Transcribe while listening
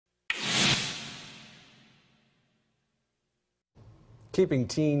Keeping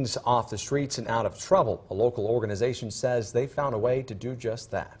teens off the streets and out of trouble. A local organization says they found a way to do just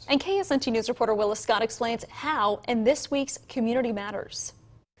that. And KSNT News reporter Willis Scott explains how in this week's Community Matters.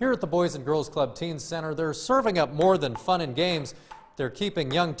 Here at the Boys and Girls Club Teen Center, they're serving up more than fun and games. They're keeping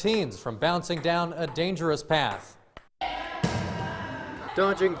young teens from bouncing down a dangerous path.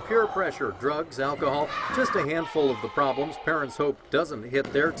 Dodging peer pressure, drugs, alcohol, just a handful of the problems parents hope doesn't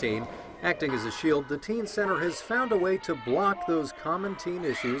hit their teen. Acting as a shield, the Teen Center has found a way to block those common teen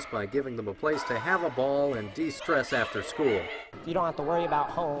issues by giving them a place to have a ball and de-stress after school. You don't have to worry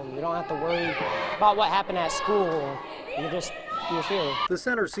about home. You don't have to worry about what happened at school. You're here. The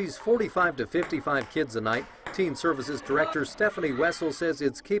center sees 45 to 55 kids a night. Teen Services Director Stephanie Wessel says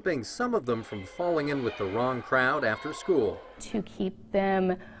it's keeping some of them from falling in with the wrong crowd after school. To keep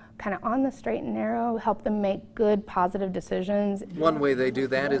them kind of on the straight and narrow, help them make good, positive decisions. One way they do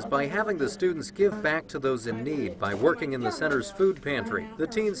that is by having the students give back to those in need by working in the center's food pantry. The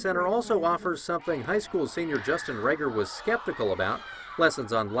Teen Center also offers something high school senior Justin Rager was skeptical about,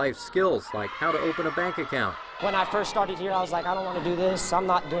 lessons on life skills like how to open a bank account. When I first started here, I was like, I don't want to do this, I'm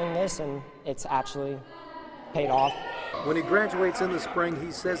not doing this, and it's actually paid off. When he graduates in the spring,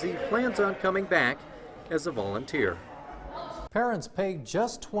 he says he plans on coming back as a volunteer. Parents pay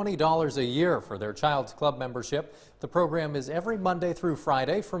just $20 a year for their child's club membership. The program is every Monday through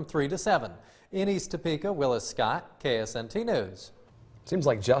Friday from 3 to 7. In East Topeka, Willis Scott, KSNT News. Seems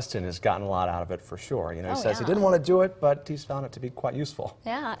like Justin has gotten a lot out of it for sure. You know, he says he didn't want to do it, but he's found it to be quite useful.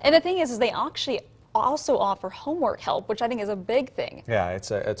 Yeah, and the thing is they actually also offer homework help, which I think is a big thing. Yeah,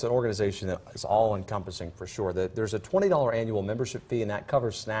 it's an organization that is all-encompassing for sure. There's a $20 annual membership fee, and that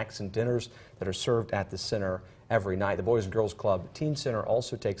covers snacks and dinners that are served at the center every night. The Boys and Girls Club Teen Center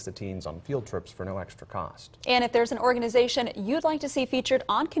also takes the teens on field trips for no extra cost. And if there's an organization you'd like to see featured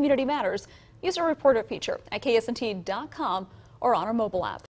on Community Matters, use our reporter feature at ksnt.com or on our mobile app.